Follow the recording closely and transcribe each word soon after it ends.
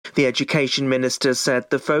The Education Minister said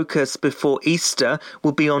the focus before Easter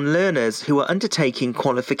will be on learners who are undertaking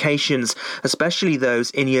qualifications, especially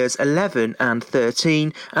those in years 11 and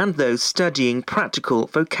 13 and those studying practical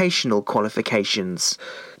vocational qualifications.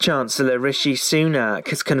 Chancellor Rishi Sunak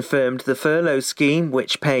has confirmed the furlough scheme,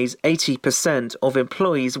 which pays 80% of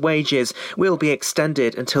employees' wages, will be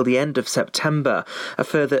extended until the end of September. A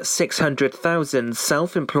further 600,000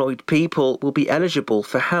 self-employed people will be eligible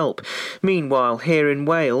for help. Meanwhile, here in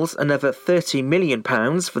Wales, another £30 million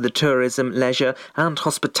for the tourism, leisure and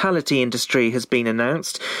hospitality industry has been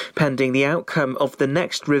announced. Pending the outcome of the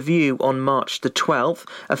next review on March the 12th,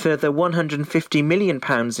 a further £150 million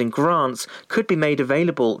in grants could be made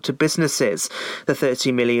available to businesses. The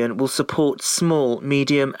 £30 million will support small,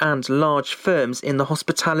 medium and large firms in the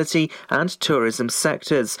hospitality and tourism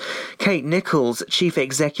sectors. Kate Nichols, Chief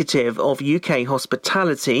Executive of UK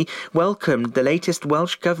Hospitality, welcomed the latest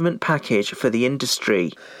Welsh Government package for the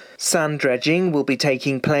industry. Sand dredging will be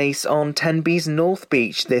taking place on Tenby's North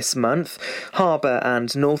Beach this month. Harbour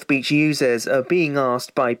and North Beach users are being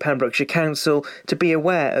asked by Pembrokeshire Council to be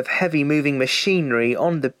aware of heavy moving machinery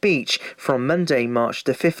on the beach from Monday, March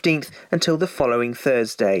the 15th until the following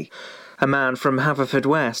Thursday. A man from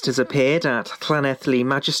Haverfordwest has appeared at Llanelli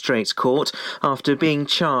Magistrates Court after being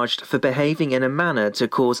charged for behaving in a manner to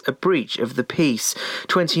cause a breach of the peace.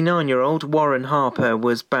 29-year-old Warren Harper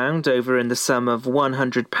was bound over in the sum of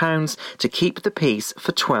 £100 to keep the peace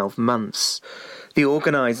for 12 months. The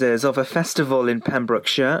organisers of a festival in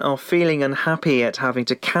Pembrokeshire are feeling unhappy at having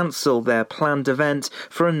to cancel their planned event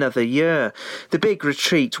for another year. The Big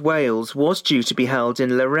Retreat Wales was due to be held in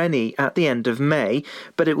Llanelli at the end of May,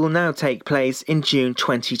 but it will now take place in June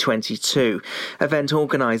 2022. Event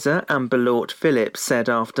organiser Amber Lort Phillips said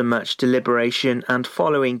after much deliberation and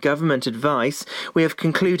following government advice, we have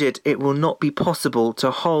concluded it will not be possible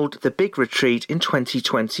to hold the Big Retreat in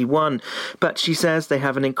 2021. But she says they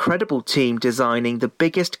have an incredible team designing the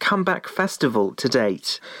biggest comeback festival to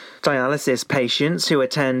date. Dialysis patients who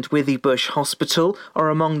attend Withybush Hospital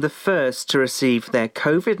are among the first to receive their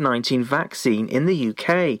COVID-19 vaccine in the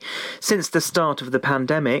UK. Since the start of the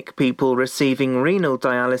pandemic, people receiving renal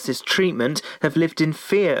dialysis treatment have lived in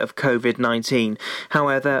fear of COVID-19.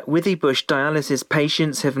 However, Withybush dialysis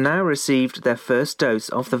patients have now received their first dose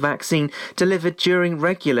of the vaccine delivered during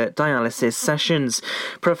regular dialysis sessions.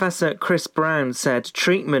 Professor Chris Brown said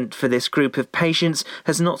treatment for this group of patients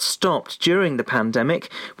has not stopped during the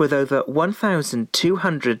pandemic, with over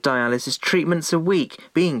 1,200 dialysis treatments a week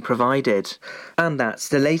being provided. And that's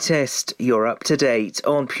the latest. You're up to date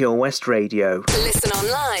on Pure West Radio. Listen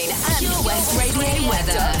online at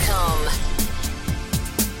purewestradio.com.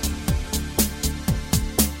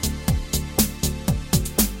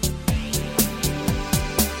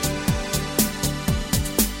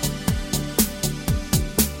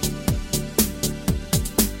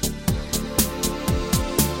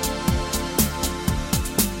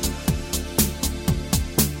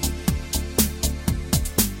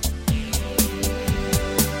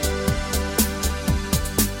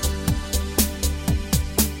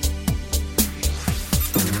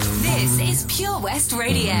 West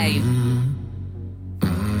Radio.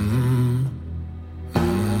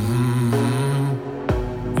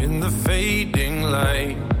 In the fading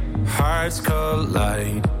light, hearts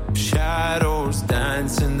collide, shadows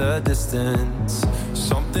dance in the distance.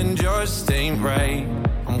 Something just ain't right,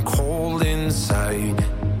 I'm cold inside.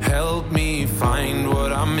 Help me find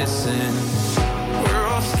what I'm missing. We're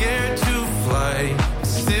all scared to fly,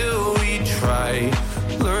 still we try.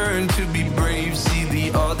 Learn to be brave, see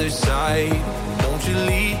the other side. Won't you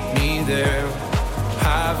lead me there?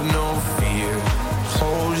 Have no fear.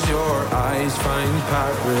 Close your eyes, find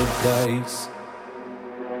paradise.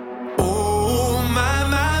 Oh my,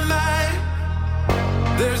 my, my.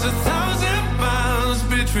 There's 1,000 miles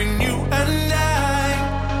between you and I.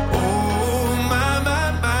 Oh my,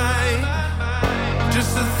 my, my.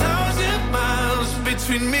 Just 1,000 miles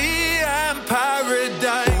between me and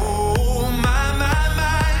paradise.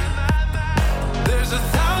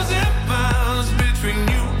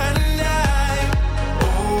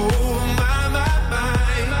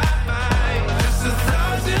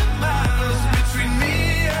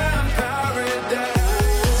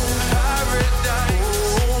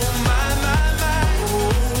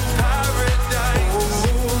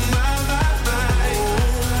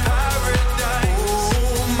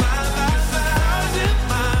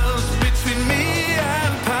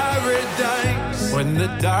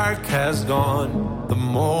 Dark has gone, the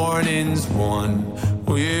morning's won.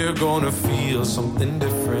 We're gonna feel something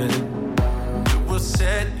different. It will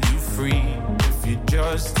set you free if you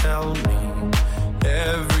just tell me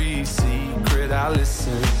every secret scared I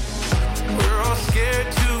listen. We're all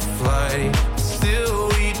scared to fly, still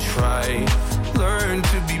we try. Learn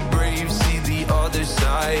to be brave, see the other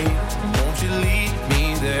side. Won't you lead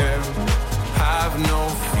me there? Have no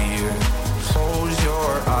fear. Close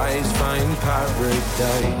your eyes, find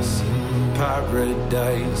paradise.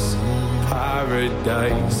 Paradise,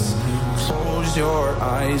 paradise. Close your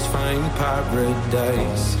eyes, find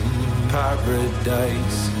paradise.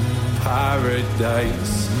 Paradise,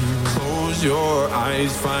 paradise. Close your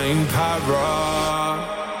eyes, find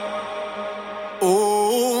paradise.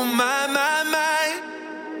 Oh my, my, my.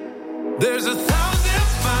 There's 1,000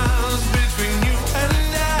 miles between you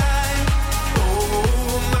and I.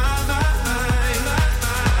 Oh my, my, my, my,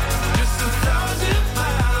 my. Just 1,000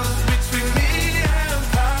 miles between me and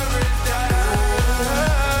paradise.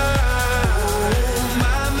 Oh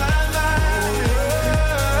my, my, my.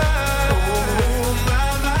 Oh my,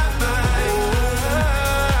 my, my.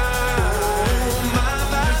 Oh my,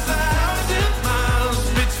 my, 1,000 miles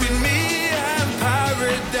between me and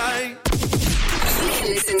paradise. You can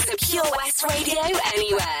listen to Pure West Radio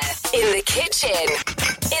anywhere. In the kitchen,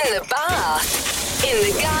 in the bath, in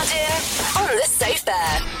the garden, on the sofa,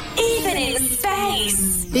 even in space.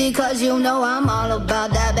 Because you know I'm all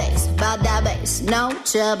about that bass, no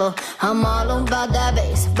trouble. I'm all about that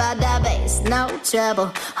bass, no trouble.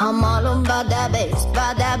 I'm all about that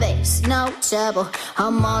bass, no trouble.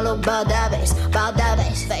 I'm all about that bass,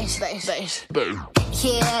 bass.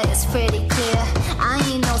 Yeah, it's pretty clear. I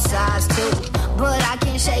ain't no size 2, but I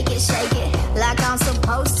can shake it like I'm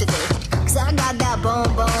supposed to do. 'Cause I got that boom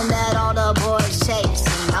boom that all the boys chase,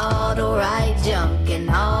 and all the right junk in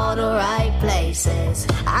all the right places.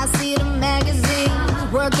 I see the magazines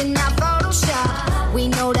working out Photoshop. We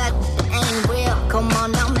know that ain't real. Come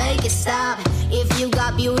on now, make it stop. If you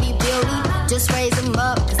got beauty, just raise them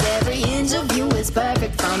up. 'Cause every inch of you is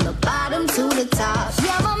perfect from the bottom to the top.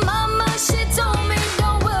 Yeah, my mama, she told me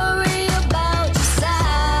don't worry about your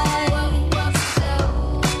size.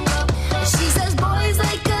 She says boys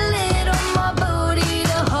like a little more booty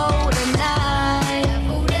to hold a knife.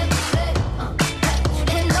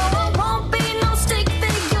 And no, I won't be no stick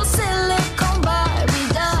figure silicone Barbie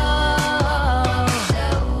doll.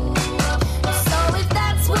 So if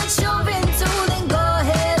that's what you're into, then go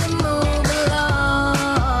ahead and move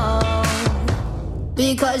along.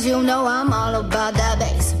 Because you know I'm all about that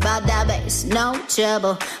bass, no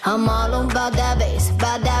trouble. I'm all about that bass,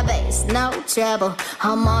 no trouble.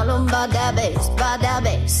 I'm all about that bass,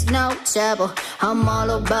 no trouble. I'm all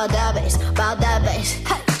about that bass,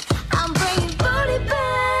 Hey, I'm bringing booty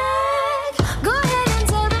back. Go ahead and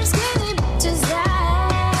tell them skinny bitches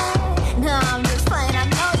that. No, I'm just playing. I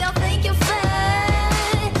know y'all think you're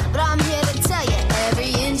fake, but I'm here to tell you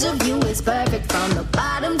every inch of you is perfect from the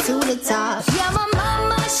bottom to the top. Yeah, my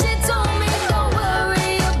mama, she told me don't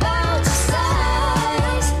worry about your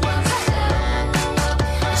size.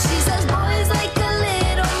 She says boys like a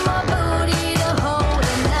little more booty to hold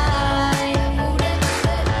a knife.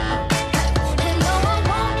 And no, I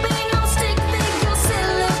won't be no stick figure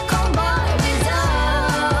silicone Barbie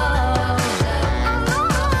doll.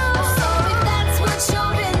 So if that's what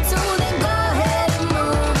you're into, then go ahead and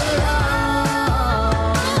move along.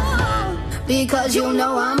 Because you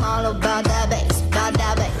know I'm all about that bass,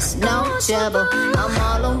 no trouble. I'm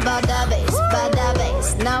all about that bass,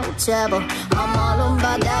 no trouble. I'm all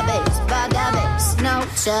about that bass, no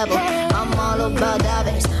trouble. I'm all about that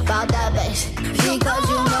bass, because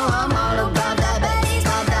you know I'm all about that bass,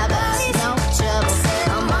 no trouble.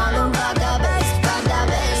 I'm all about that bass,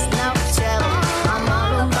 no trouble. I'm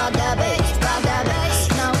all about that bass,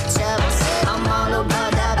 no trouble. I'm all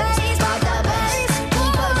about that bass,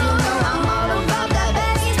 because you know I'm all about that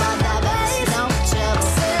bass, no trouble.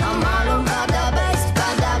 I'm all about that bass,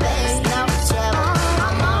 no trouble.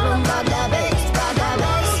 I'm all about that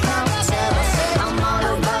bass, no trouble. I'm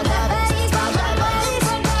all about that bass,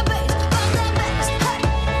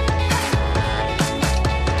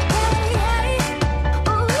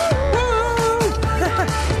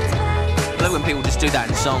 I love when people just do that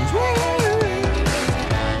in songs.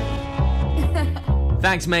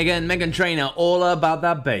 Thanks, Megan Trainor. All about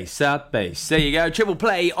that bass, There you go. Triple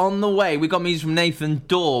play on the way. We got music from Nathan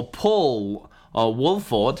Dorr, Paul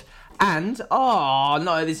Wolford, and not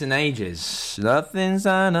heard this in ages. Nothing's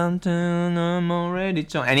that I'm doing, I'm already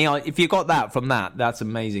trying. Anyhow, if you got that from that, that's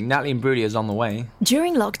amazing. Natalie Imbruglia's on the way.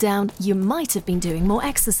 During lockdown, you might have been doing more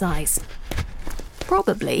exercise.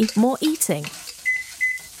 Probably more eating.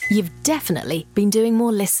 You've definitely been doing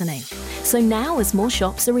more listening. So now, as more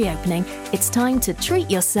shops are reopening, it's time to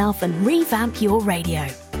treat yourself and revamp your radio.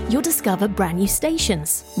 you'll discover brand new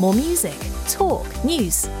stations, more music, talk,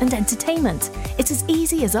 news and entertainment. It's as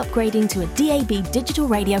easy as upgrading to a DAB digital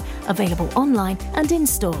radio available online and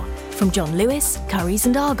in-store. From John Lewis, Currys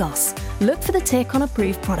and Argos. Look for the tick on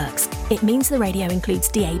approved products. It means the radio includes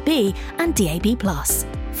DAB and DAB+.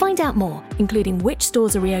 Find out more, including which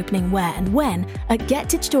stores are reopening where and when, at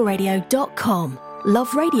getdigitalradio.com.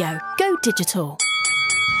 Love radio. Go digital.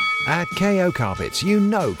 At KO Carpets, you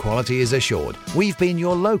know quality is assured. We've been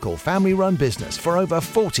your local family-run business for over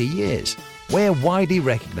 40 years. We're widely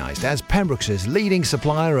recognised as Pembrokeshire's leading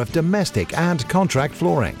supplier of domestic and contract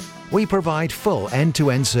flooring. We provide full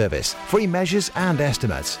end-to-end service, free measures and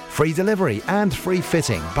estimates, free delivery and free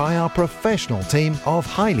fitting by our professional team of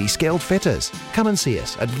highly skilled fitters. Come and see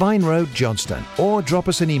us at Vine Road, Johnston, or drop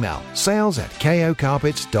us an email,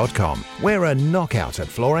 sales@kocarpets.com. We're a knockout at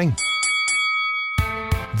flooring.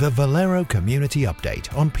 The Valero Community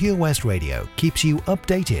Update on Pure West Radio keeps you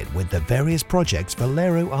updated with the various projects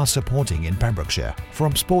Valero are supporting in Pembrokeshire,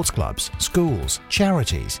 from sports clubs, schools,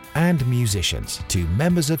 charities and musicians to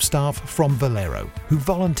members of staff from Valero who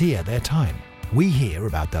volunteer their time. We hear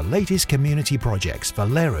about the latest community projects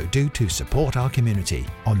Valero do to support our community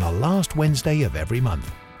on the last Wednesday of every month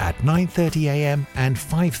at 9:30 a.m. and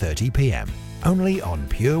 5:30 p.m. only on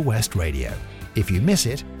Pure West Radio. If you miss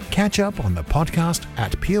it, catch up on the podcast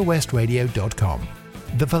at purewestradio.com.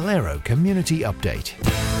 The Valero Community Update.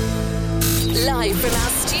 Live from our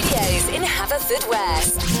studios in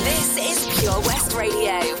Haverfordwest, this is Pure West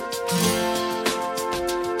Radio.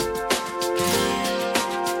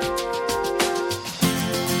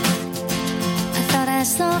 I thought I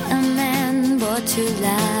saw a man brought to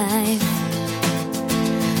life.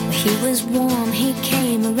 He was warm, he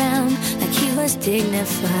came around like he was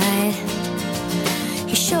dignified.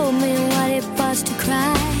 He showed me what it was to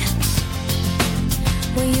cry.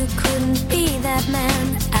 Well, you couldn't be that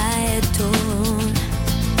man I adored.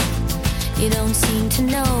 You don't seem to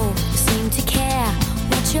know, seem to care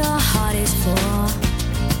what your heart is for.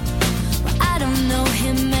 Well, I don't know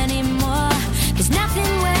him anymore. There's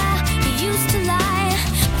nothing where he used to lie.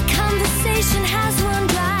 The conversation has run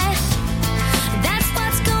dry. That's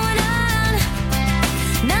what's going on.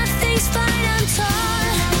 Nothing's fine, I'm torn.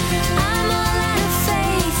 I'm all out of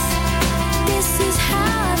faith. This is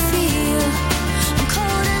how I feel. I'm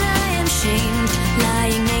cold and I am shamed,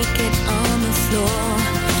 lying naked on the floor.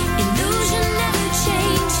 Illusion never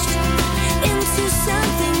changed into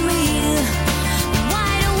something real. I'm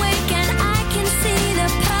wide awake and I can see the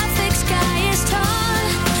perfect sky is torn.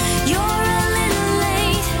 You're a little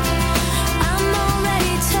late, I'm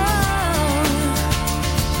already torn.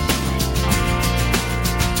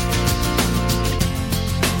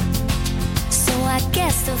 So I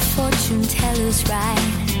guess the fortune teller's right.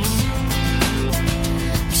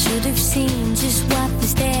 I should have seen just what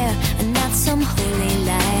was there and not some holy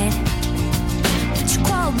light. But you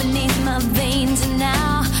crawl beneath my veins and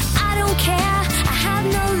now I don't care, I have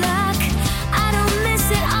no luck. I don't miss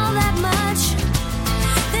it all that much.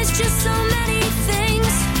 There's just so many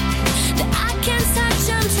things that I can't touch,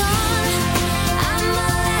 I'm torn. I'm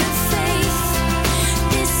all out of faith.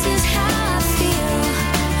 This is how I feel.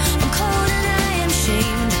 I'm cold and I am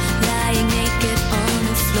shamed, lying naked on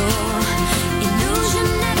the floor. Illusion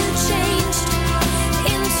never changed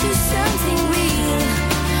into something real.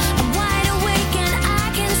 I'm wide awake and I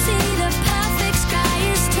can see the perfect sky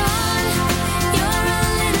is torn.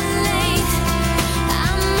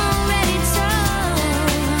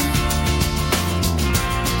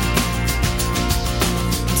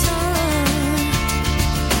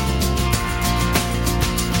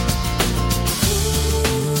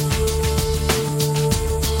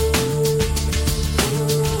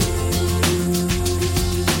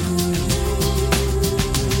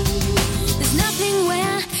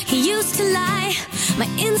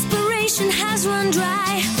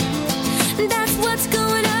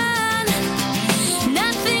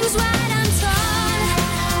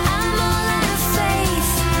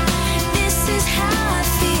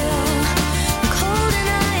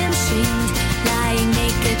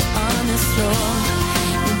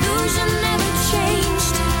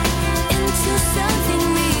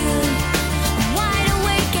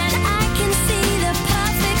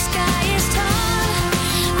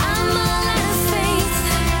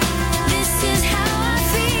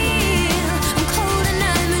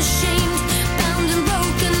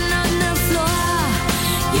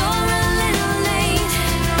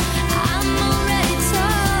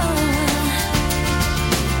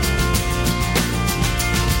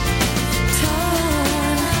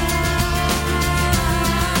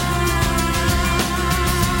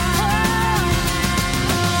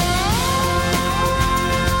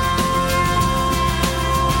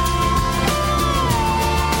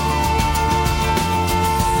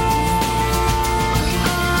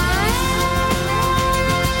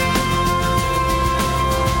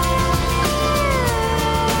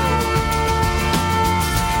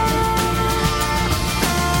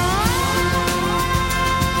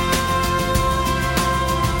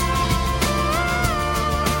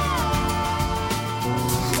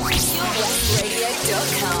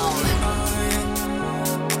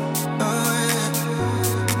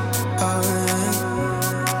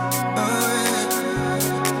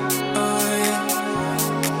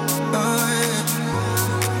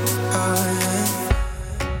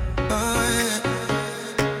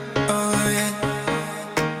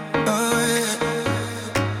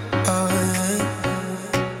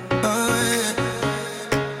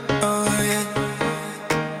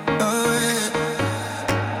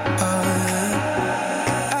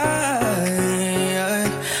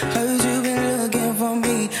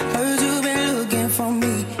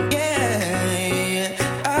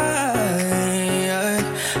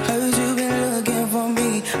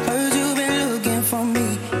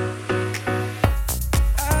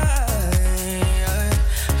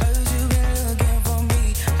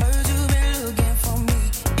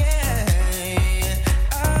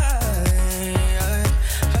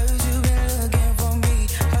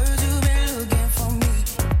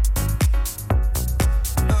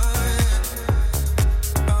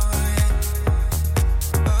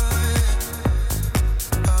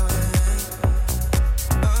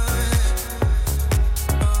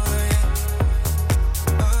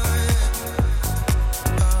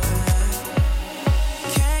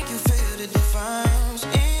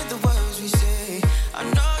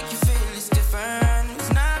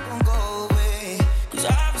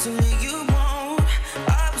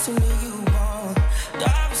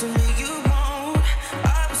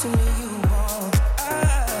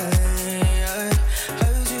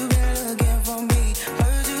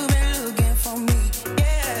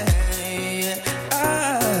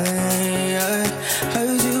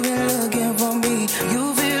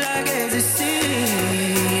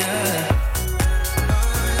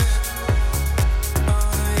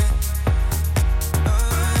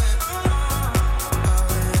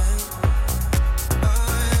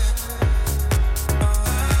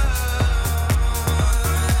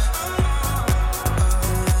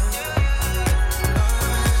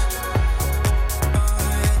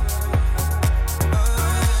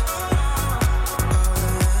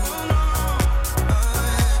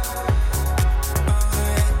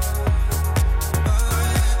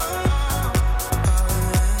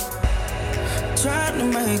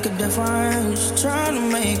 difference, trying to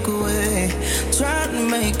make a way, trying to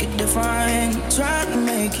make it different, trying to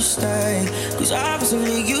make you stay. Cause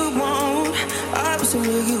obviously you won't,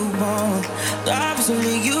 obviously you won't,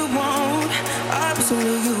 obviously you won't,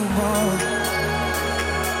 obviously you won't.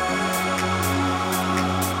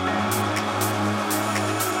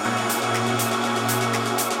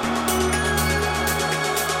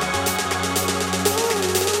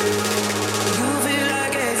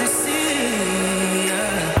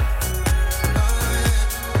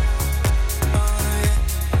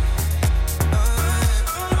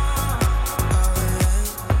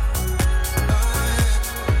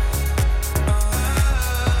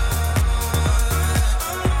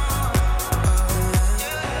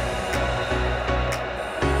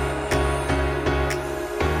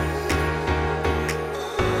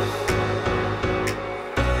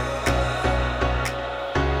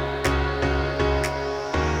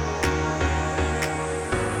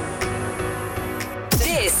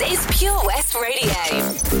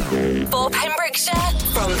 For Pembrokeshire,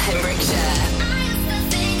 from Pembrokeshire.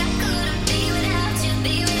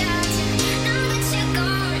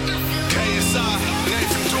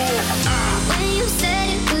 When you said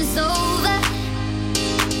it was over,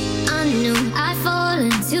 I knew I'd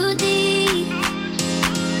fallen too deep.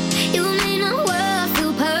 You made my world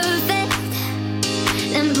feel perfect,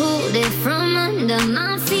 then pulled it from under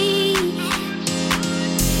my feet.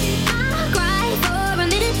 I cried for a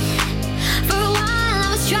minute, for a while I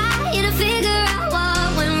was trying to figure out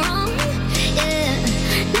what went wrong. Yeah,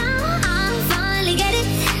 now I finally get it,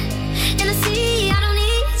 and I see I don't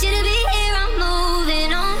need you to be here. I'm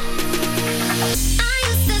moving on. I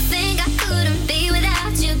used to think I couldn't be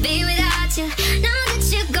without you, be without you. Now that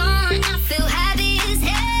you're gone, I feel happy as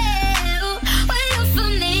hell. Wait up for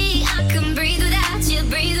me, I can breathe without you,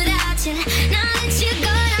 breathe without you. Now that you're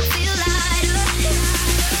gone, I feel lighter.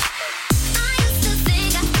 I used to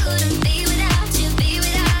think I couldn't be without you, be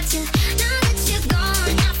without you. Now that you're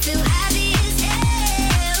gone, I feel happy as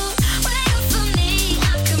hell. Wait up for me,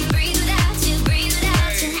 I can breathe without you, breathe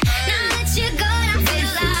without you. Now that you're gone, I feel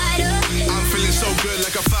lighter. I'm feeling so good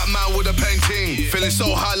like a fat man with a painting. Feeling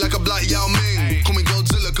so high like a black Yao Ming. Call me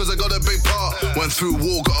Godzilla cause I got a big part. Went through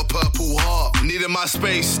war, got a purple heart. Needed my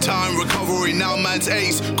space, time, recovery. Now man's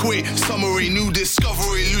ace, quit, summary, new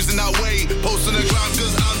discovery. Losing that weight, post on the ground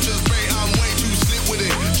cause I'm just great. I'm way too slick with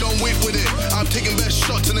it, John Wick with it. I'm taking best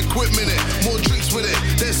shots and equipment it. More drinks with it,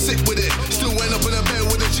 they're sick with it. Still end up in a bed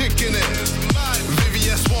with a chick in it.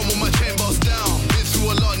 VVS one with my chain boss down. Been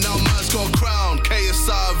through a lot, now man's got a crown.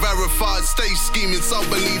 KSI verified, stay scheming, some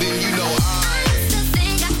believing, you know I used to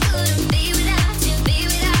think I couldn't be without you, be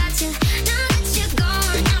without you. Now that you're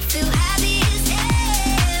gone, I feel happy as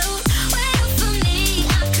hell. Wait up for me,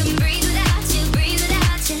 I can breathe without you, breathe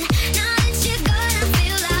without you. Now that you're gone, I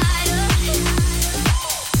feel lighter.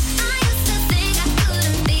 I used to think I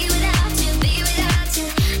couldn't be without you, be without you.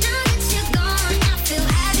 Now that you're gone, I feel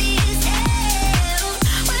happy as hell.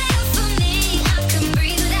 Wait up for me, I can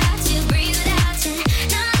breathe without you, breathe without you.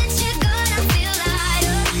 Now that you're gone, I feel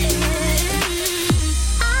lighter.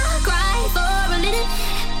 I cried for a minute,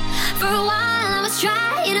 for a while I was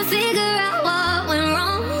trying to figure out what went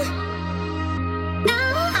wrong.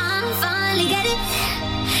 Now I finally get it,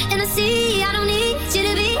 and I see I don't need you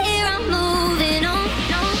to be here. I'm moving on.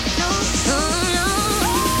 No, no, no, no.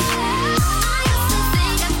 I used to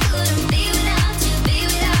think I couldn't be without you, be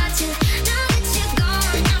without you. Now that you're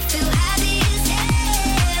gone, I feel happy as hell.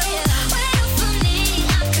 Wait up for me,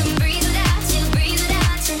 I can breathe without you, breathe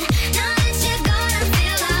without you. Now that you're gone, I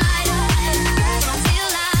feel lighter. I feel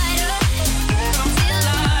lighter. I feel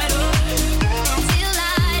lighter. I feel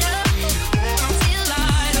lighter. I feel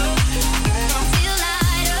lighter. I feel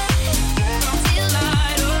lighter. I feel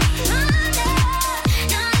lighter.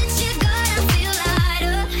 Now that you're gone, I feel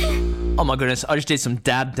lighter. Oh my goodness, I just did some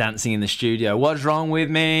dad dancing in the studio. What's wrong with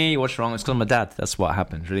me? What's wrong? It's because I'm a dad. That's what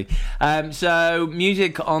happens, really. So,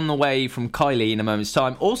 music on the way from Kylie in a moment's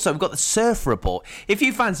time. Also, we've got the surf report. If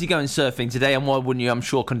you fancy going surfing today, and why wouldn't you? I'm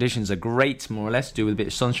sure conditions are great, more or less, to do with a bit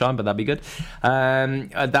of sunshine, but that'd be good.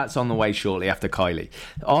 That's on the way shortly after Kylie.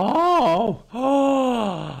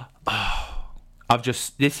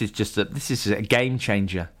 This is a game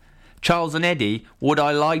changer. Charles and Eddie, would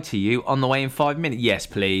I lie to you on the way in 5 minutes? Yes,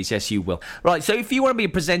 please. Yes, you will. Right, so if you want to be a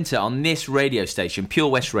presenter on this radio station, Pure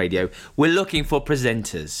West Radio, we're looking for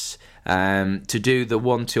presenters to do the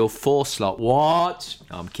 1 till 4 slot. What?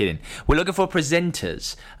 No, I'm kidding. We're looking for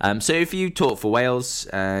presenters. So if you talk for Wales,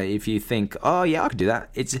 if you think, oh yeah, I can do that,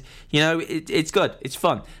 it's good. It's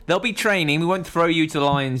fun. There'll be training. We won't throw you to the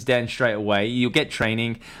lion's den straight away. You'll get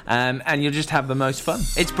training, and you'll just have the most fun.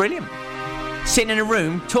 It's brilliant. sitting in a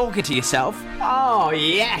room talking to yourself. Oh,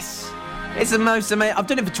 yes. It's the most amazing. I've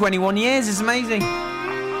done it for 21 years. It's amazing.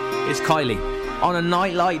 It's Kylie. On a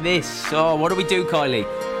night like this. Oh, what do we do, Kylie?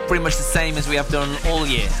 Pretty much the same as we have done all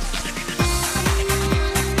year.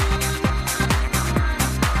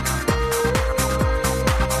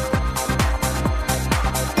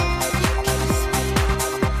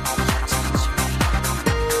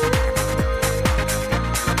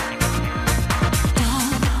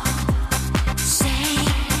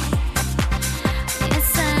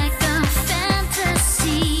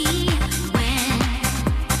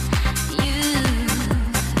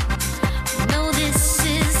 This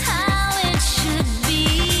is how it should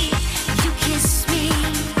be.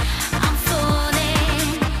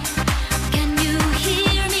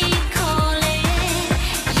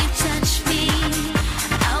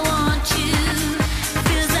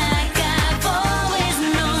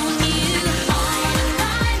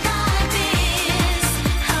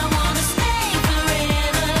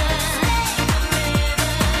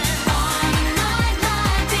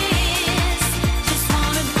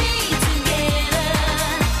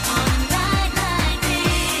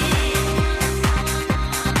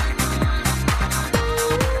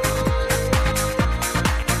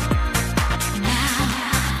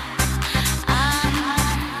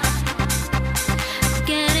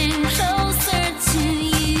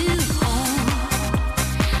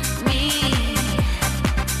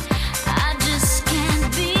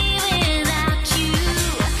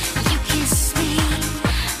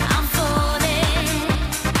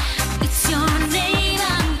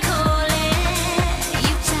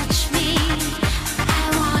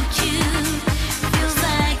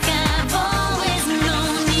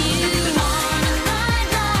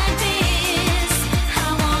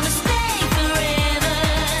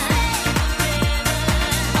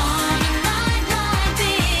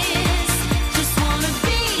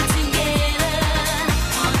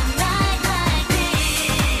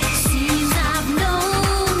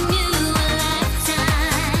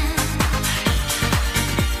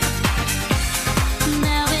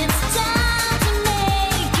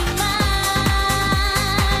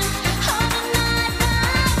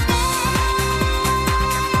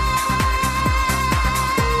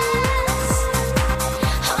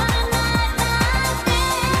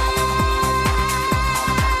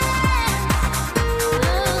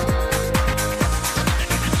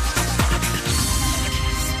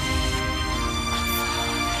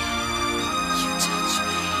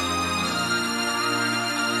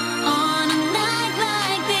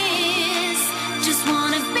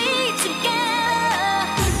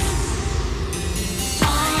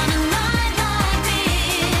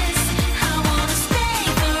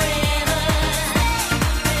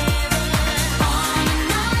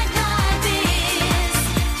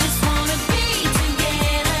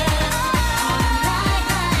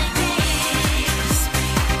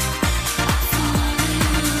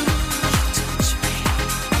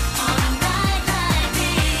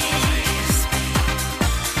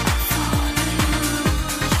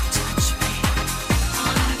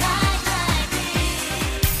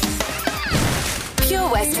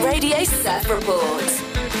 Radio Surf Report.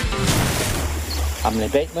 I'm Lee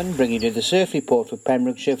Bateman, bringing you the surf report for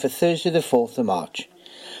Pembrokeshire for Thursday the 4th of March.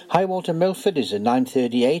 High water Milford is at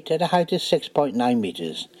 9:38 at a height of 6.9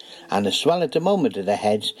 metres, and the swell at the moment at the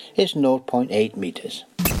heads is 0.8 metres.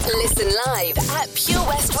 Listen live at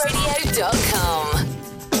purewestradio.com.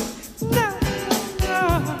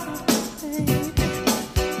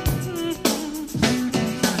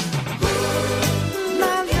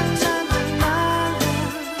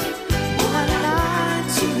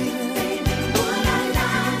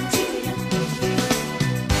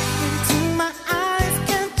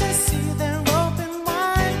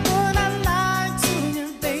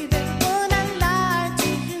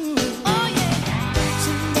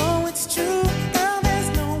 True, girl, there's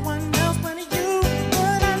no one else but you.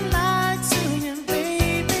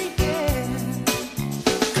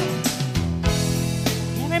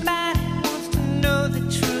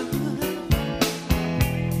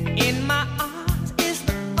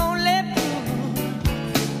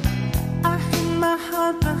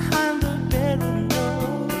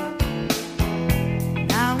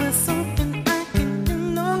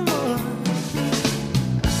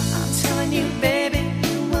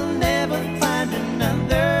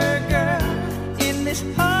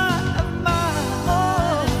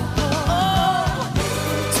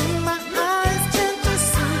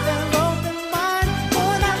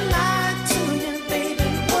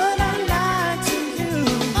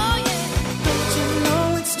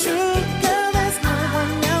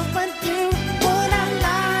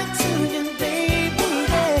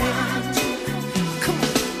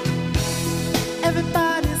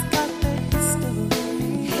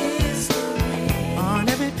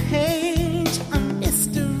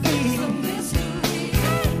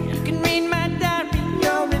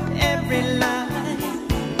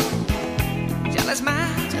 jealous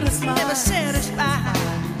mind, never satisfied.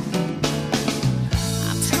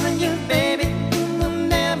 I'm telling you, baby, you will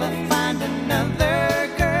never find another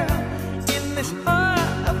girl in this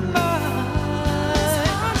heart of mine.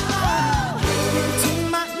 Into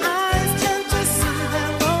my eyes, can't you see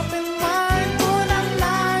they're open wide? Would I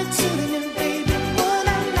lie to you, baby? Would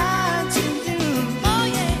I lie to you? Oh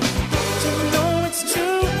yeah, you know it's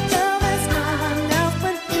true. Girl, there's no one else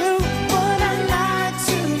but you. Would I lie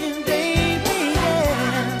to you, baby? Yeah.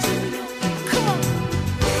 Come on.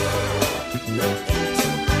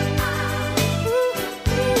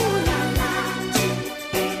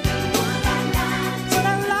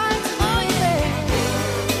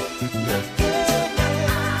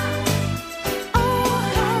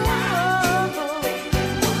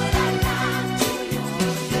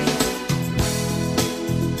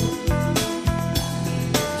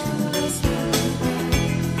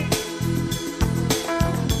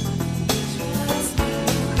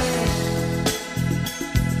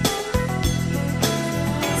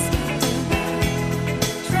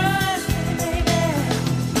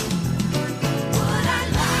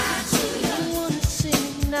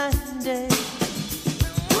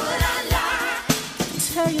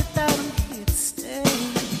 Tell you that I'm here to stay.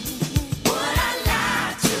 Would I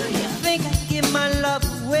lie to you? Think I'd give my love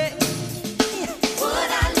away?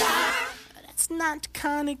 Would I lie? That's not the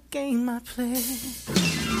kind of game I play.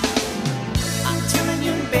 I'm telling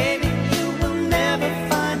you, baby, you will never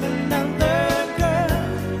find another girl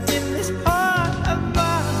in this heart of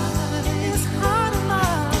mine. This heart of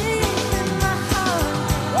mine, in my heart.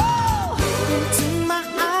 Woo! Into my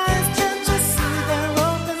eyes, can't you see they're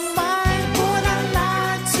open wide? Would I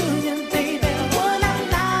lie to you, baby? Would I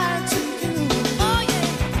lie to you? Oh yeah,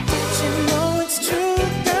 you know it's true,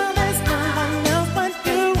 girl. There's no one else but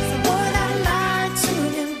you. Would I lie to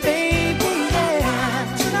you, baby?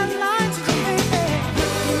 Yeah, should I lie to you, baby?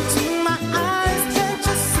 Into my eyes, can't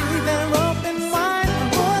you see they're open wide?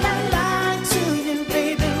 Would I lie to you,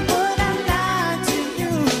 baby? Would I lie to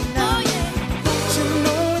you? No, yeah, you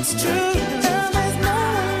know it's true, girl. There's no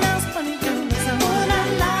one else but you. So would I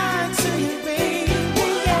lie to you, baby?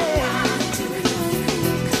 Yeah,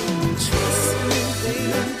 trust me,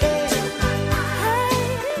 baby.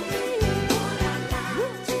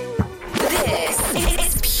 This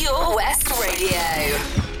is Pure West Radio.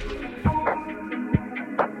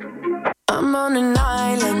 I'm on an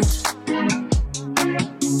island,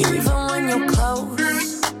 even when you're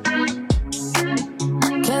close.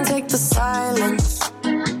 Can't take the silence.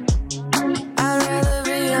 I'd rather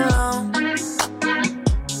be alone.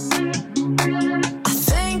 I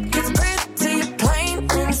think it's pretty plain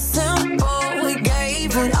and simple. We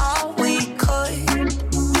gave it all we could.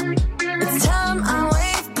 It's time I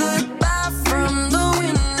wave goodbye from the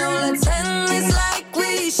window. Let's end this like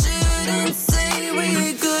we shouldn't say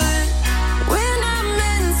we're good. We're not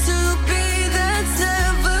meant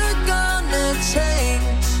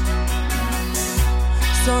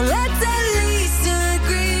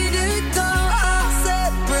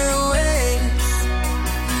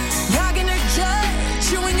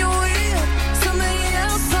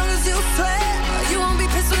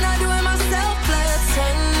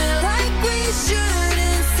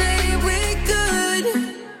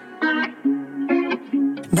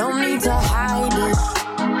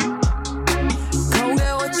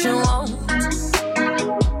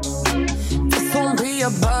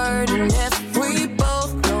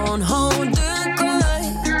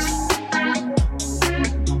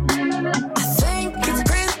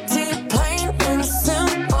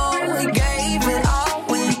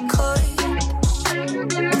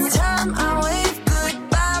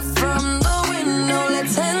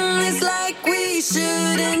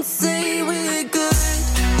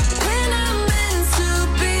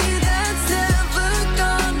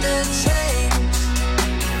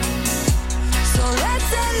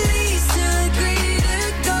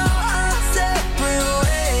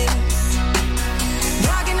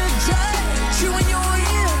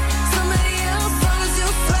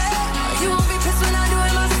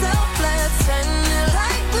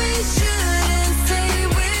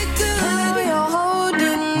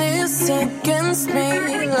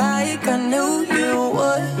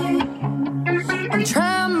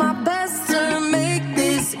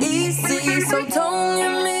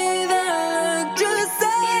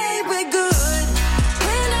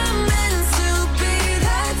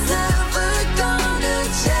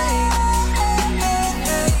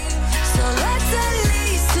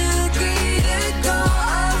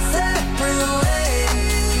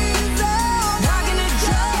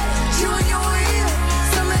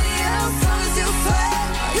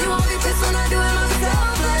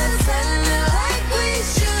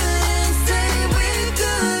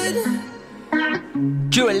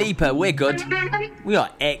Dua Lipa, we're good. We are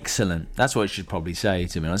excellent. That's what I should probably say,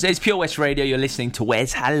 to be honest. It's Pure West Radio. You're listening to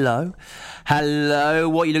Wes. Hello. Hello.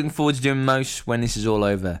 What are you looking forward to doing most when this is all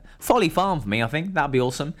over? Folly Farm for me, I think. That'd be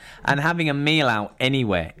awesome. And having a meal out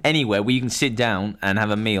anywhere where you can sit down and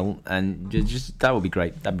have a meal, and just that would be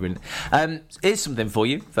great. That'd be brilliant. Here's something for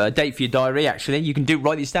you, for a date for your diary, actually. You can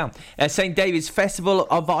write this down. St. David's Festival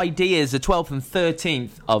of Ideas, the 12th and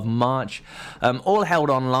 13th of March. All held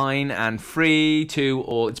online and free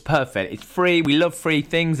it's perfect. It's free. We love free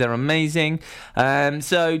things. They're amazing.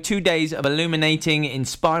 So 2 days of illuminating,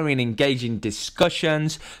 inspiring, engaging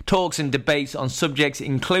discussions, talks and debates on subjects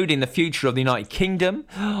including the future of the United Kingdom,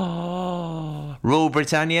 Rule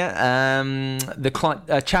Britannia,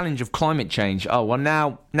 the challenge of climate change. Oh,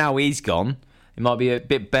 well, now he's gone. It might be a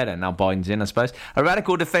bit better now Biden's in, I suppose. A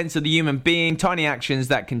radical defence of the human being, tiny actions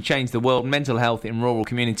that can change the world, mental health in rural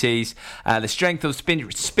communities, the strength of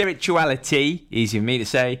spirituality, easy for me to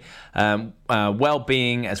say,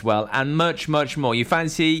 well-being as well, and much, much more. You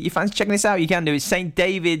fancy checking this out? You can do it.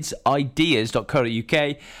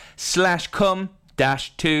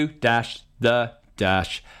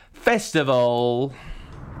 stdavidsideas.co.uk/come-to-the-festival.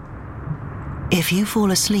 If you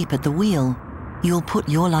fall asleep at the wheel, you'll put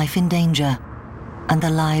your life in danger, and the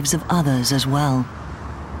lives of others as well.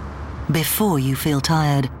 Before you feel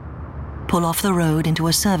tired, pull off the road into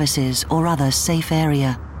a services or other safe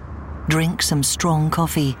area. Drink some strong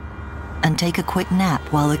coffee, and take a quick nap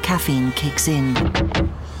while the caffeine kicks in.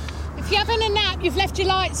 If you're having a nap, you've left your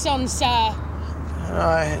lights on, sir. All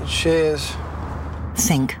right, cheers.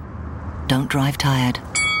 Think. Don't drive tired.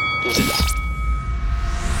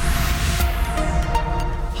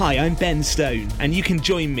 Hi, I'm Ben Stone, and you can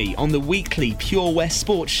join me on the weekly Pure West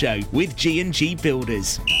Sports Show with G&G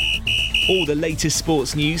Builders. All the latest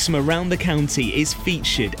sports news from around the county is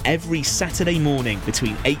featured every Saturday morning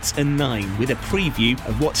between 8 and 9 with a preview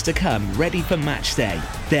of what's to come ready for match day.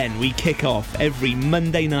 Then we kick off every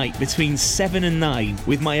Monday night between 7 and 9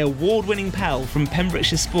 with my award-winning pal from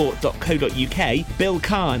PembrokeshireSport.co.uk, Bill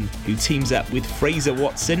Kahn, who teams up with Fraser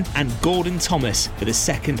Watson and Gordon Thomas for the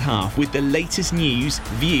second half with the latest news,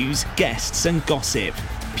 views, guests and gossip.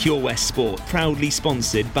 Pure West Sport, proudly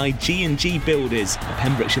sponsored by G&G Builders, a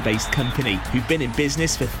Pembrokeshire-based company who've been in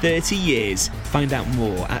business for 30 years. Find out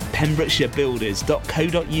more at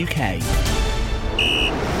pembrokeshirebuilders.co.uk.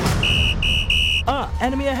 Ah,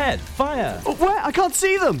 enemy ahead. Fire. Oh, where? I can't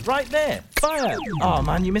see them. Right there. Fire. Oh,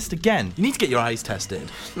 man, you missed again. You need to get your eyes tested.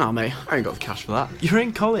 Nah, mate, I ain't got the cash for that. You're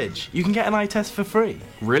in college. You can get an eye test for free.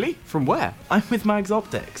 Really? From where? I'm with Mags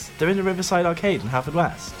Optics. They're in the Riverside Arcade in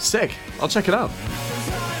Haverfordwest. Sick. I'll check it out.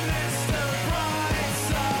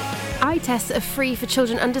 Eye tests are free for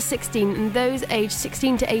children under 16 and those aged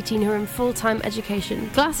 16 to 18 who are in full-time education.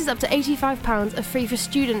 Glasses up to £85 are free for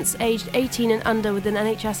students aged 18 and under with an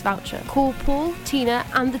NHS voucher. Call Paul, Tina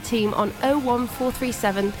and the team on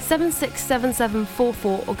 01437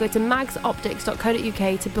 767744 or go to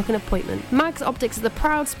magsoptics.co.uk to book an appointment. Mags Optics are the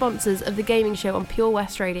proud sponsors of the gaming show on Pure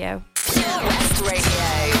West Radio. Pure West Radio.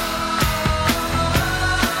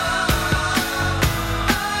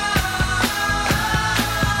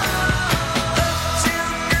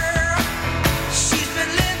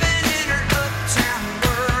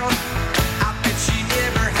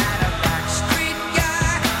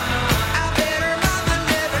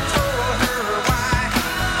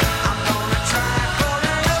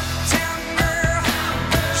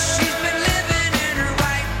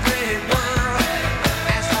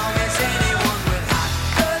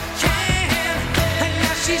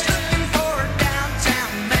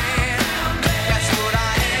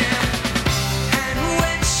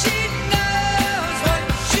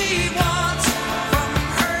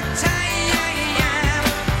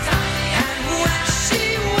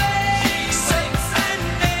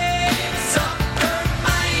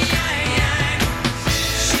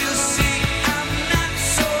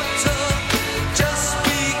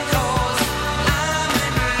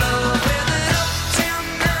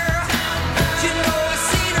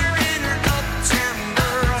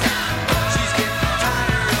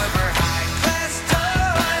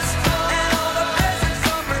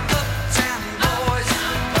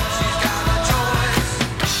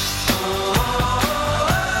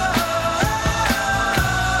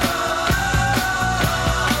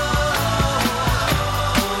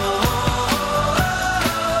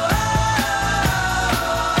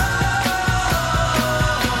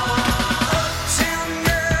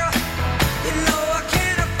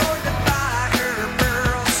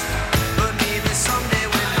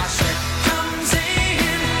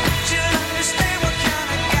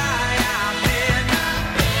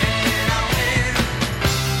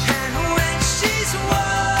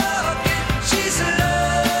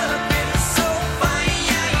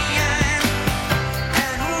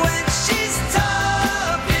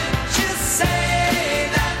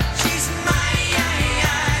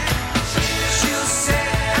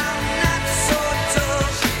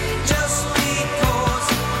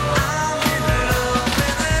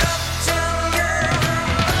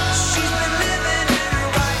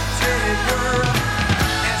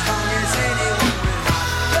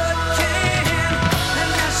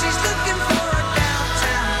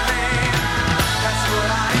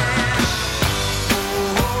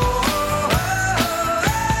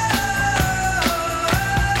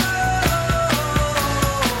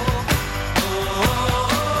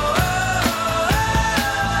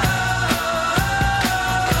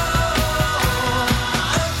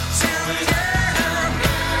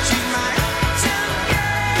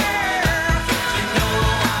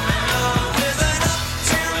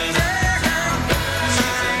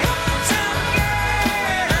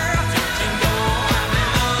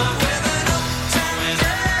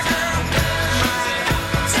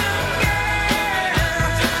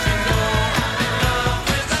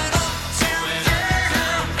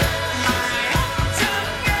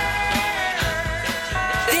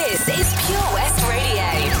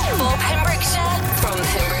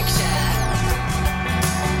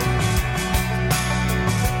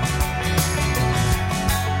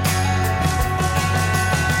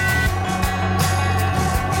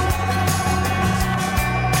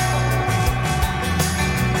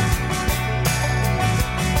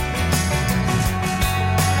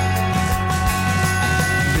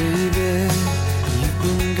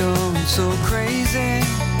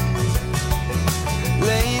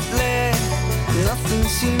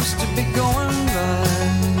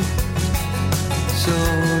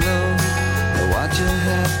 Why'd you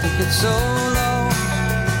have to get so low?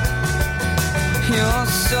 You're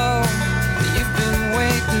so, you've been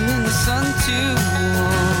waiting in the sun too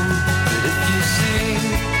long. But if you sing,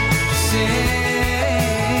 sing,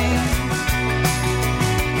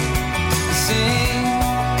 sing,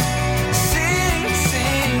 sing,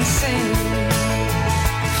 sing, sing,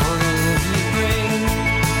 for the love you bring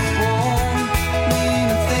won't mean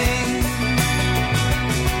a thing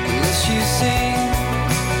unless you sing.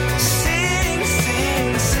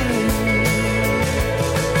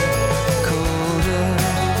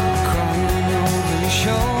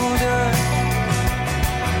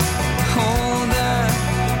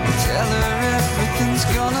 Everything's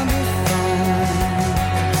gonna be fine.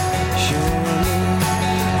 Surely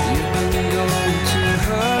you've been going to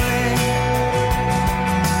hurry,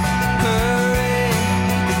 hurry.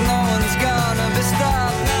 If no one's gonna be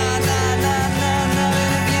stopped, nah, nah, nah, nah, nah.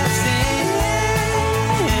 And if you sing,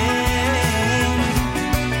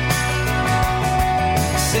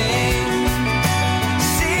 sing,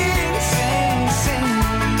 sing, sing, sing,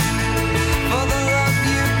 for the love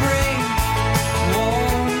you bring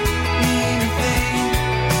won't mean a thing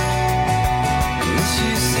unless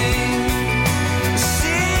you sing,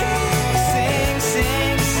 sing, sing,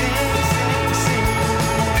 sing, sing, sing, sing.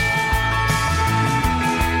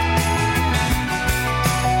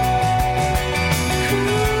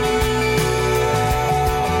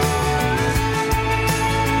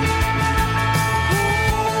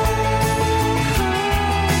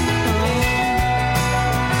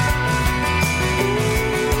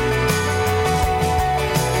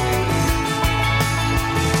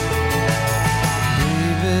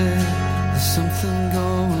 Baby, there's something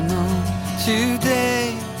going on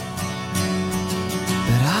today,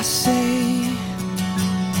 but I say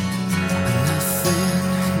nothing,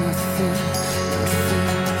 nothing, nothing.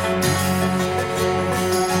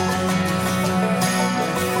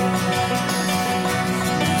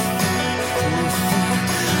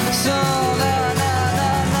 So na na na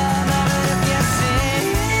na na, if you sing,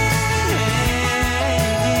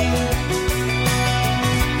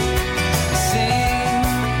 sing,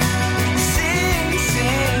 sing,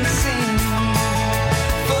 sing, sing,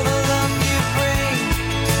 for the love you bring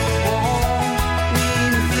won't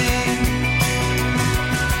mean a thing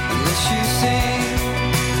unless you sing,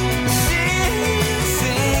 sing,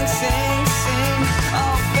 sing, sing, sing.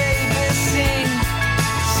 Oh baby, sing,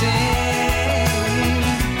 sing,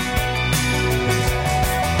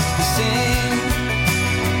 sing,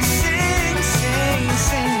 sing, sing,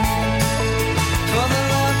 sing, for the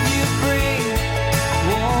love you bring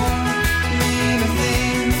won't mean a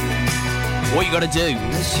thing What you got to do?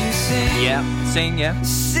 unless you sing. Yeah, sing, yeah.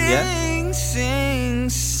 Yeah. Sing, sing,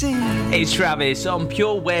 sing. It's Travis on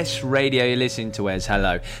Pure West Radio. You're listening to Wes.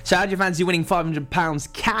 Hello. So, how do you fancy winning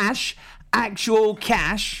 £500 cash, actual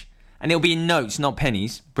cash, and it'll be in notes, not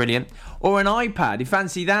pennies? Brilliant. Or an iPad. If you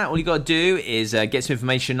fancy that, all you got to do is get some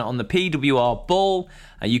information on the PWR ball,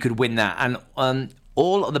 and you could win that. And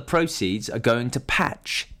all of the proceeds are going to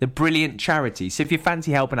Patch, the brilliant charity. So if you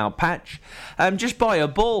fancy helping out Patch, just buy a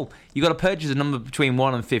ball. You've got to purchase a number between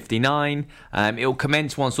 1 and 59. It'll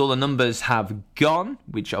commence once all the numbers have gone,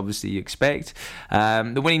 which obviously you expect.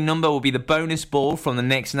 The winning number will be the bonus ball from the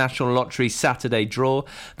next National Lottery Saturday draw.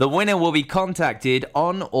 The winner will be contacted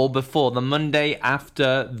on or before the Monday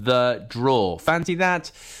after the draw. Fancy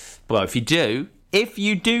that? Well, if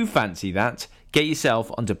you do fancy that, get yourself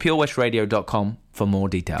onto purewestradio.com for more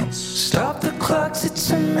details. Stop the clocks,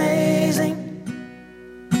 it's amazing.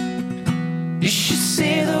 You should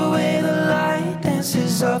see the way the light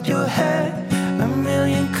dances up your hair. A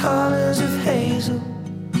million colors of hazel,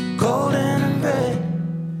 golden and red.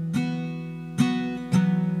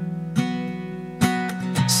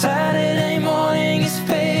 Saturday morning is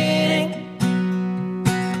fading.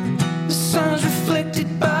 The sun's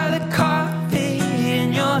reflected by the coffee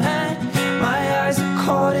in your hand. My eyes are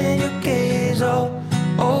caught in your gaze all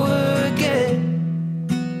over again.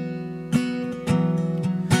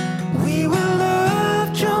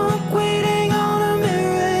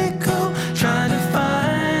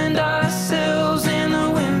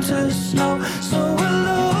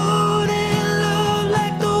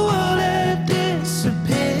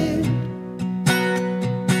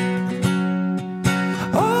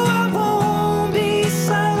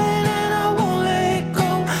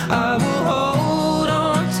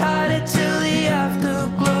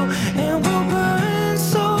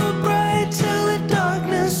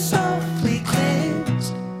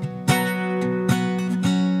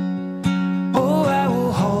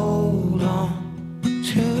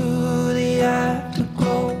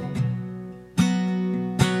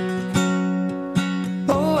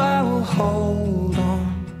 will hold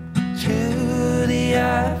on to the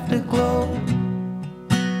afterglow.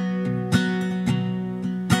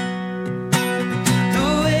 The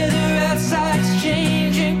weather outside's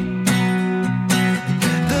changing.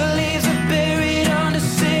 The leaves are buried under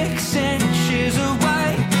 6 inches of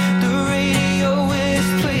white. The radio is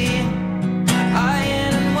playing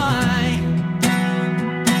Iron and Wine.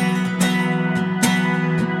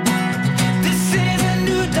 This is a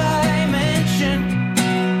new dimension.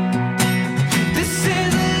 This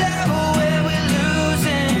is a level where we're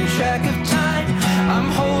losing track of time. I'm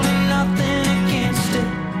holding nothing against it,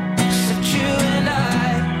 except you and I.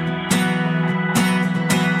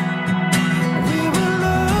 We were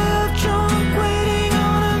love drunk, waiting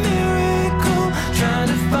on a miracle, trying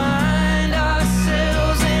to find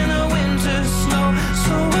ourselves in the winter snow.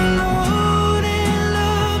 So alone in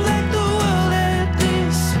love, like the world had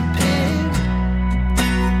disappeared.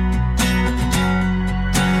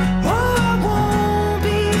 Oh, I won't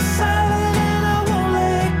be silent and I won't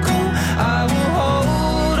let go. I will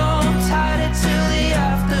hold on tighter till the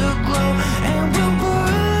afterglow, and we'll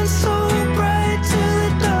burn so bright till the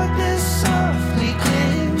darkness softly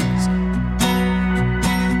clears.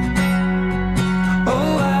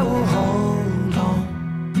 Oh, I will hold on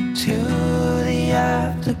to the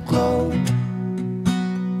afterglow.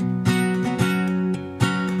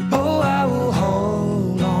 Oh, I will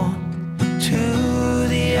hold on to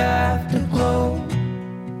the afterglow.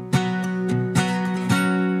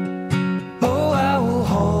 Oh, I will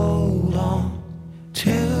hold on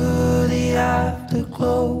to the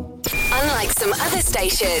afterglow. Unlike some other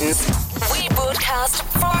stations, we broadcast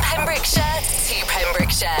from Pembrokeshire to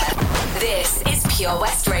Pembrokeshire. This is Pure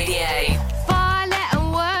West Radio. 4-letter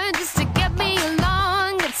word just to get me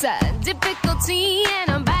along. It's a difficulty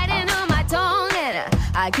and I'm biting on my tongue, and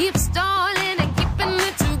I keep stalling and keeping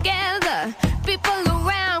it together. People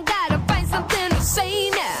around, gotta find something to say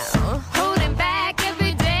now. Holding back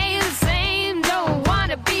every day the same. Don't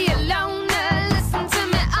wanna be alone. Listen to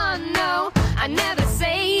me, oh no. I never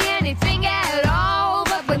say anything at all,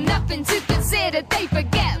 but with nothing to consider, they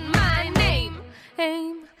forget my name.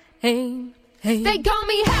 They call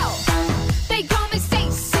me Hell. They call me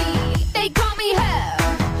Stacy. They call me her.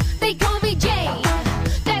 They call me Jane.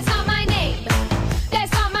 That's not my name.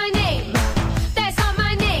 That's not my name. That's not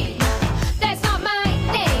my name. That's not my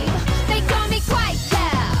name. They call me Quiet,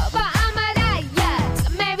 but I'm a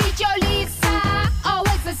riot. Mary Jo Lisa,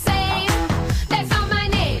 always the same. That's not my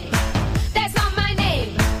name. That's not my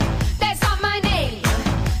name. That's not my name.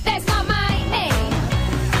 That's not my name.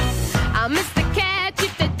 I'm Mr. Catch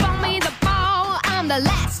if they throw me the ball. I'm the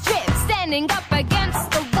last trip standing up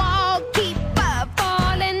against the wall. Keep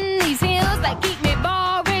falling these hills that keep me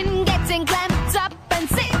boring. Getting clamped up and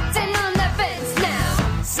sitting on the fence now.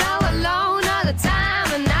 So alone all the time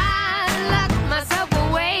and I lock myself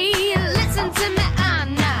away. Listen to me,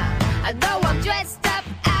 I'm not. Though I'm dressed up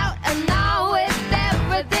out and now with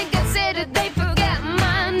everything considered, they forget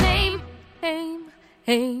my name.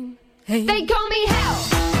 They call me Hell.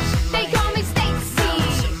 They call me Stacy.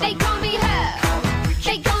 They call me her.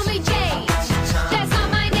 They call me Jane. That's not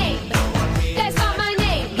my name. That's not my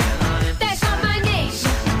name. That's not my name.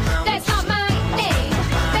 That's not my name.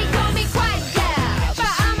 They call me Quiet,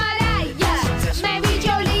 but I'm a riot. Mary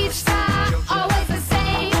Jo Lisa, always the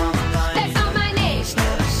same. That's not my name.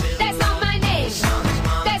 That's not my name.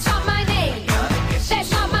 That's not my name. That's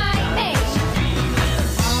not my name.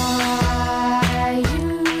 Are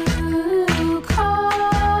you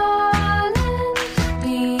caught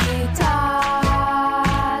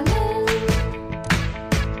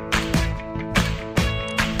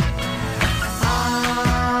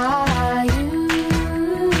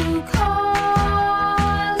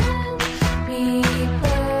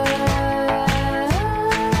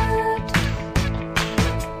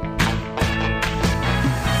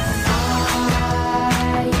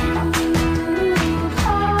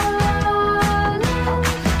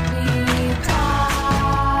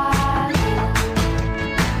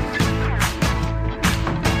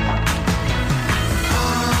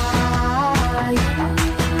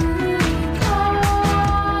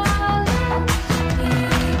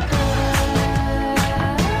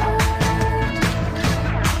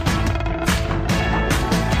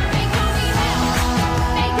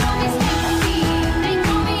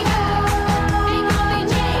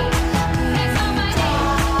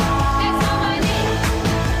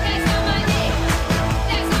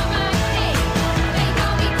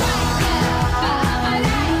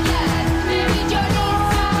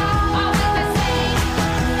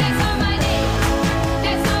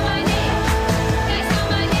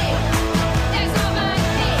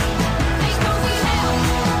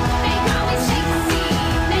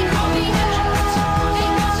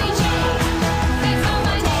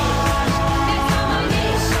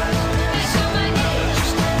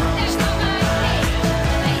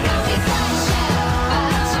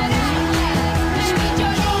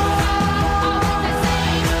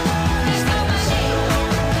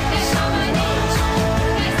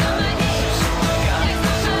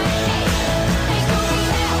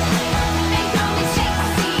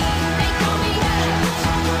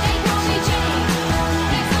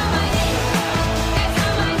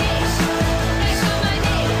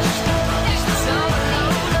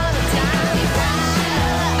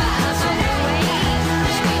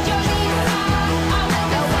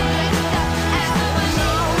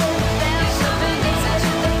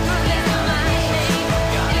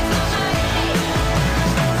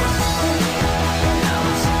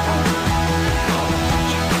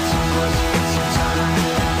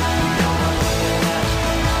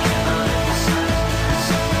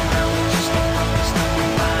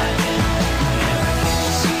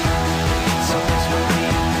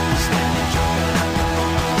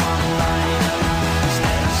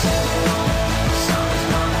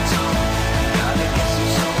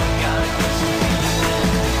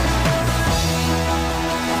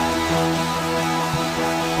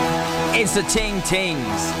It's the Ting Tings.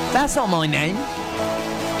 That's not my name.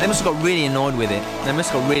 They must have got really annoyed with it. They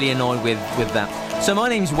must have got really annoyed with that. So my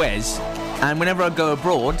name's Wes, and whenever I go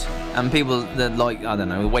abroad, and people that like, I don't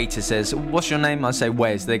know, the waiter says, "What's your name?" I say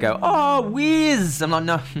Wes. They go, "Oh, Wiz." I'm like,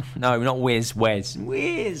 no, not Wiz, Wes.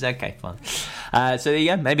 Wiz. Okay, fine. So there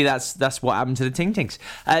you go. Maybe that's what happened to the Ting Tings.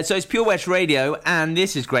 So it's Pure West Radio, and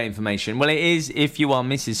this is great information. Well, it is if you are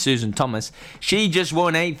Mrs. Susan Thomas. She just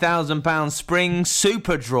won £8,000 Spring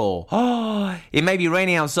Super Draw. Oh, it may be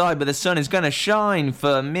raining outside, but the sun is going to shine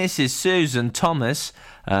for Mrs. Susan Thomas.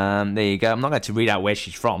 There you go. I'm not going to read out where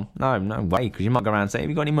she's from. No way, because you might go around and say, "Have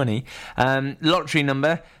you got any money?" Lottery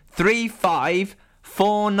number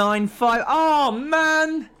 35495. Oh,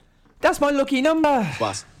 man. That's my lucky number.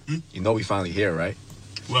 Boss, you know we finally here, right?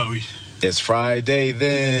 Well, it's Friday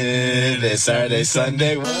then. It's Saturday,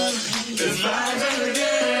 Sunday. It's Friday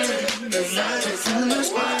again. It's Saturday, Sunday.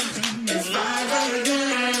 It's Friday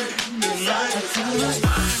again. It's Saturday, Sunday.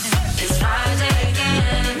 It's Friday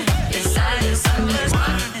again. It's Saturday, Sunday.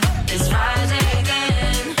 It's Friday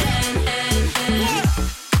again.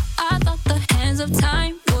 I thought the hands of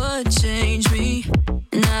time would change me,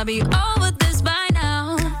 and I'd be over this by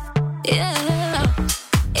now. Yeah,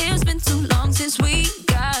 it's been too long since we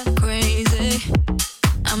got crazy.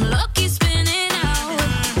 I'm lucky spinning out.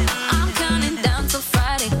 I'm counting down till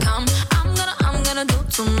Friday come. I'm gonna do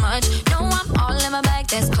too much. No, I'm all in my bag,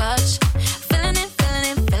 that's clutch. Feeling it.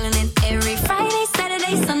 Every Friday,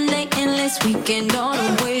 Saturday, Sunday, endless weekend on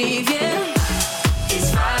a wave, yeah. It's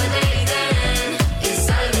Friday then. It's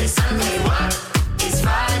Saturday, Sunday, what? It's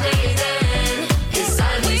Friday then. It's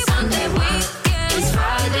Saturday, Sunday, weekend. It's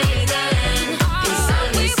Friday then. It's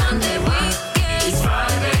Saturday, Sunday, weekend. It's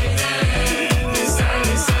Friday then. It's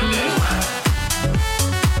Saturday, Sunday, what?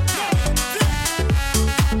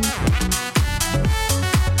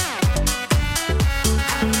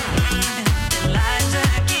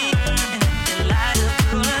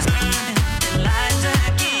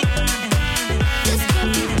 This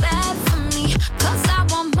could be bad for me, 'cause I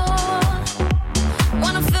want more.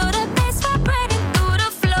 Wanna feel the bass vibrating through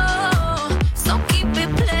the floor. So keep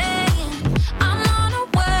it playing. I'm on a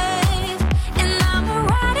wave, and I'ma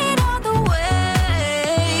ride it all the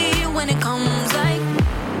way. When it comes like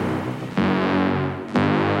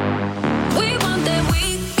we want that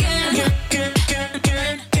weekend.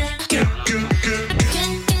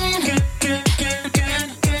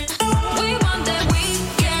 We want that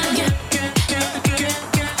weekend.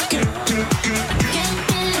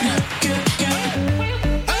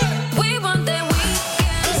 We want that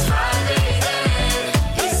weekend. It's Friday then.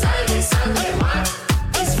 It's Saturday, Sunday, what?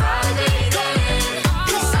 It's Friday then.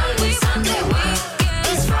 It's Saturday, Sunday, weekend.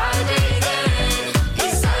 It's Friday then.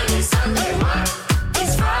 It's Saturday, Sunday, what?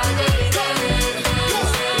 It's Friday then.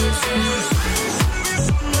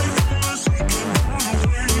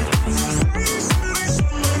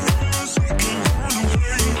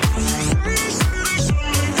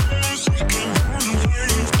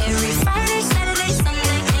 Every Friday, Saturday,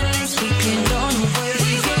 Sunday, endless weekend on the way.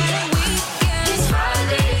 It's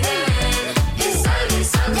Friday then. It's Saturday,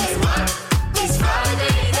 Sunday, what? It's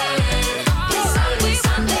Friday then. It's Saturday,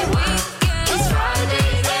 Sunday, weekend. It's Friday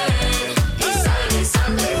then. It's Saturday,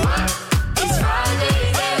 Sunday, what? It's Friday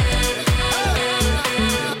then.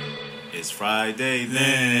 It's Friday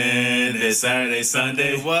then. It's Saturday,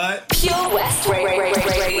 Sunday, what? Pure West Radio.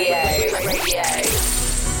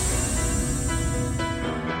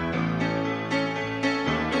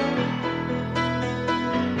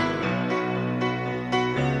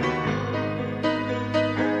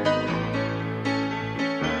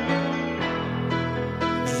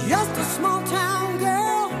 Just a small town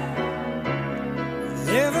girl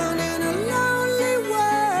living in a lonely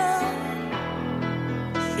world.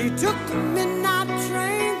 She took the midnight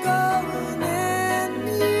train going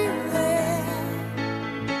anywhere.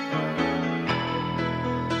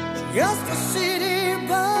 Just a city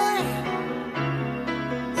boy,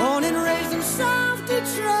 born and raised in South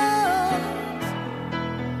Detroit.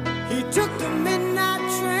 He took the midnight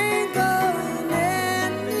train going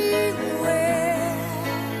anywhere.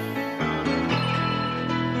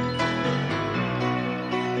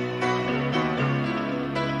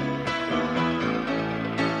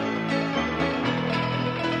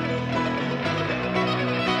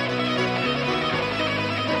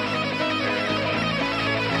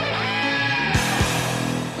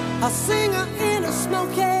 A singer in a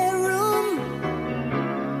smoky room,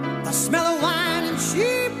 the smell of wine and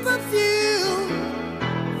cheap perfume.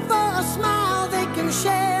 For a smile they can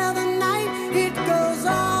share the night. It goes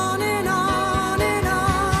on and on and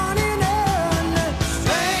on and on.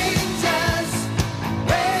 Strangers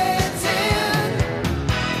waiting,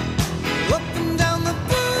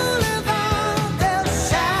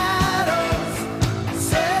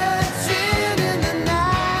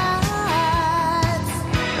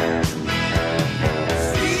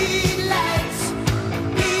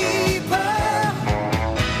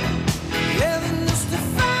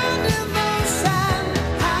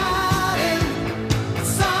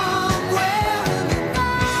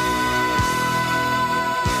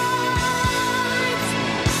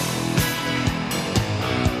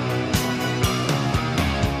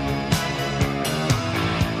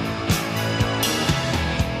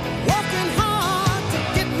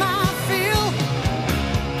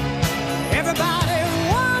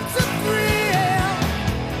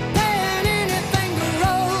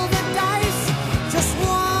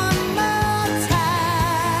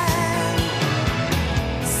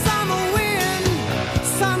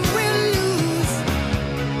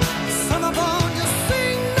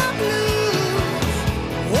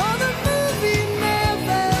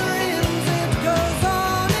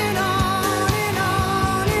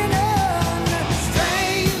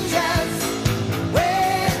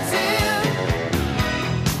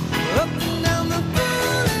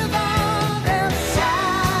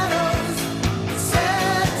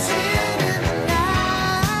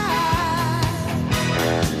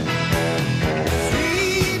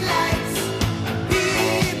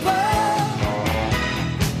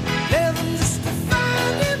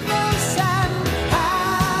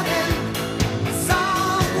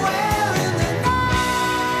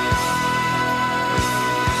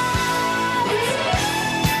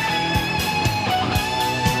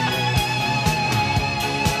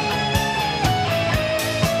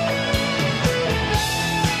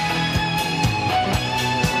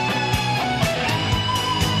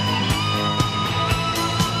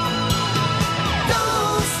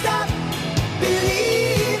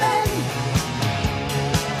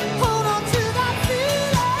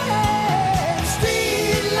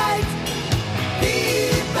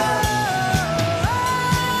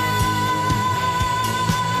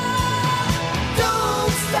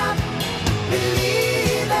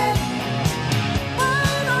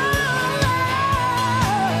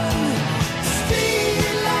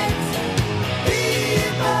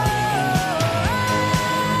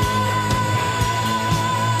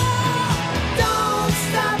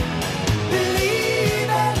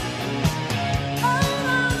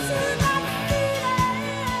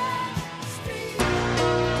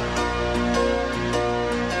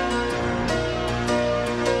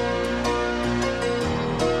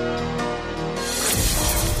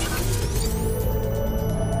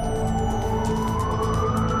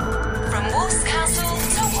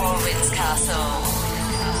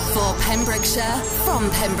 For Pembrokeshire, from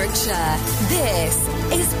Pembrokeshire, this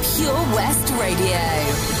is Pure West Radio.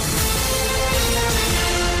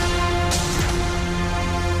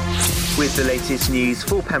 With the latest news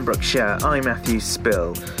for Pembrokeshire, I'm Matthew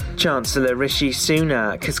Spill. Chancellor Rishi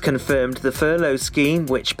Sunak has confirmed the furlough scheme,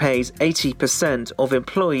 which pays 80% of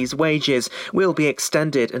employees' wages, will be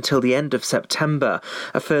extended until the end of September.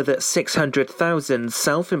 A further 600,000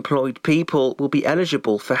 self-employed people will be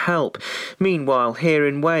eligible for help. Meanwhile, here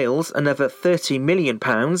in Wales, another £30 million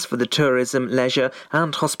for the tourism, leisure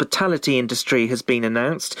and hospitality industry has been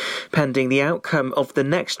announced. Pending the outcome of the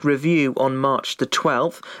next review on March the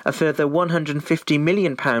 12th, a further £150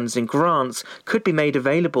 million in grants could be made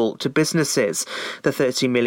available to businesses. The £30 million